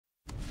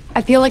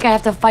I feel like I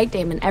have to fight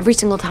Damon every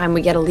single time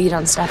we get a lead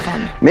on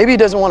Stefan. Maybe he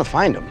doesn't want to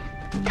find him.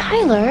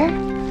 Tyler?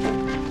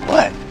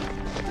 What?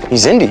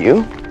 He's into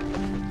you,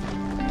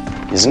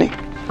 isn't he?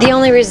 The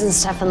only reason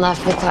Stefan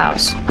left with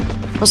Klaus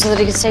was so that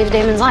he could save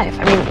Damon's life.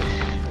 I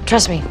mean,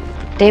 trust me,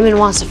 Damon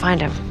wants to find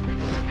him.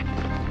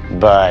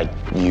 But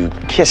you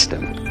kissed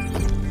him.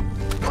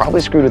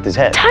 Probably screwed with his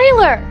head.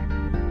 Tyler!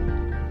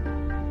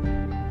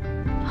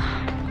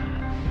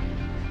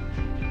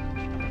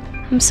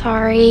 I'm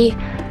sorry.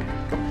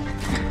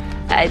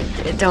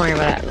 Don't worry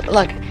about it.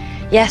 Look,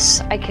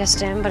 yes, I kissed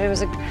him, but it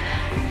was a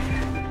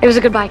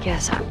goodbye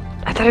kiss.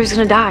 I thought he was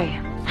gonna die.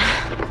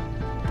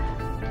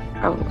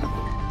 Oh,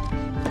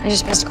 I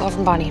just missed a call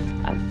from Bonnie.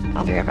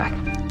 I'll be right back.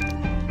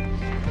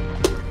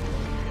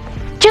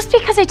 Just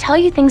because I tell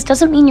you things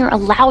doesn't mean you're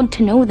allowed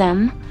to know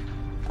them.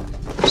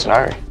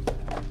 Sorry.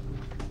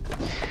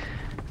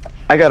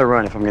 I gotta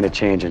run if I'm gonna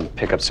change and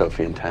pick up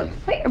Sophie in 10.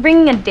 Wait, you're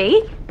bringing a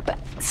date?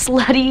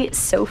 Slutty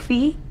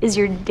Sophie is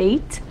your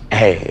date?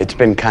 Hey, it's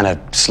been kind of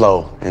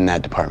slow in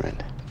that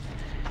department.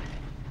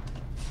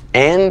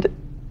 And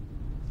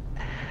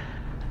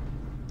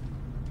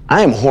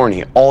I am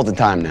horny all the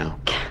time now.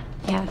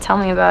 Yeah, tell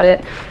me about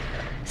it.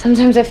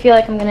 Sometimes I feel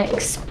like I'm gonna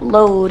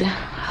explode.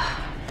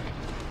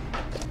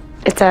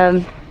 It's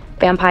a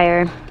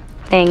vampire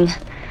thing.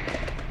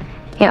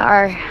 You know,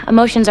 our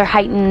emotions are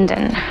heightened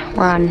and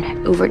we're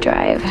on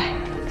overdrive.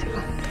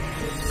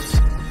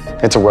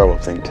 It's a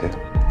werewolf thing, too.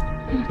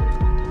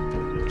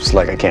 Just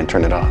like I can't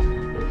turn it off.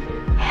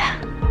 Yeah.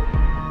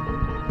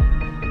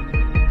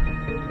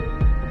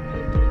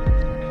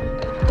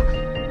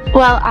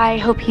 Well, I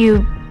hope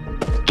you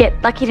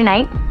get lucky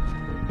tonight.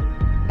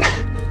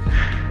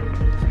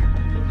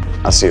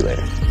 I'll see you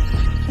later.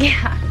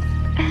 Yeah.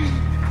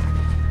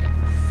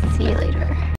 See you later.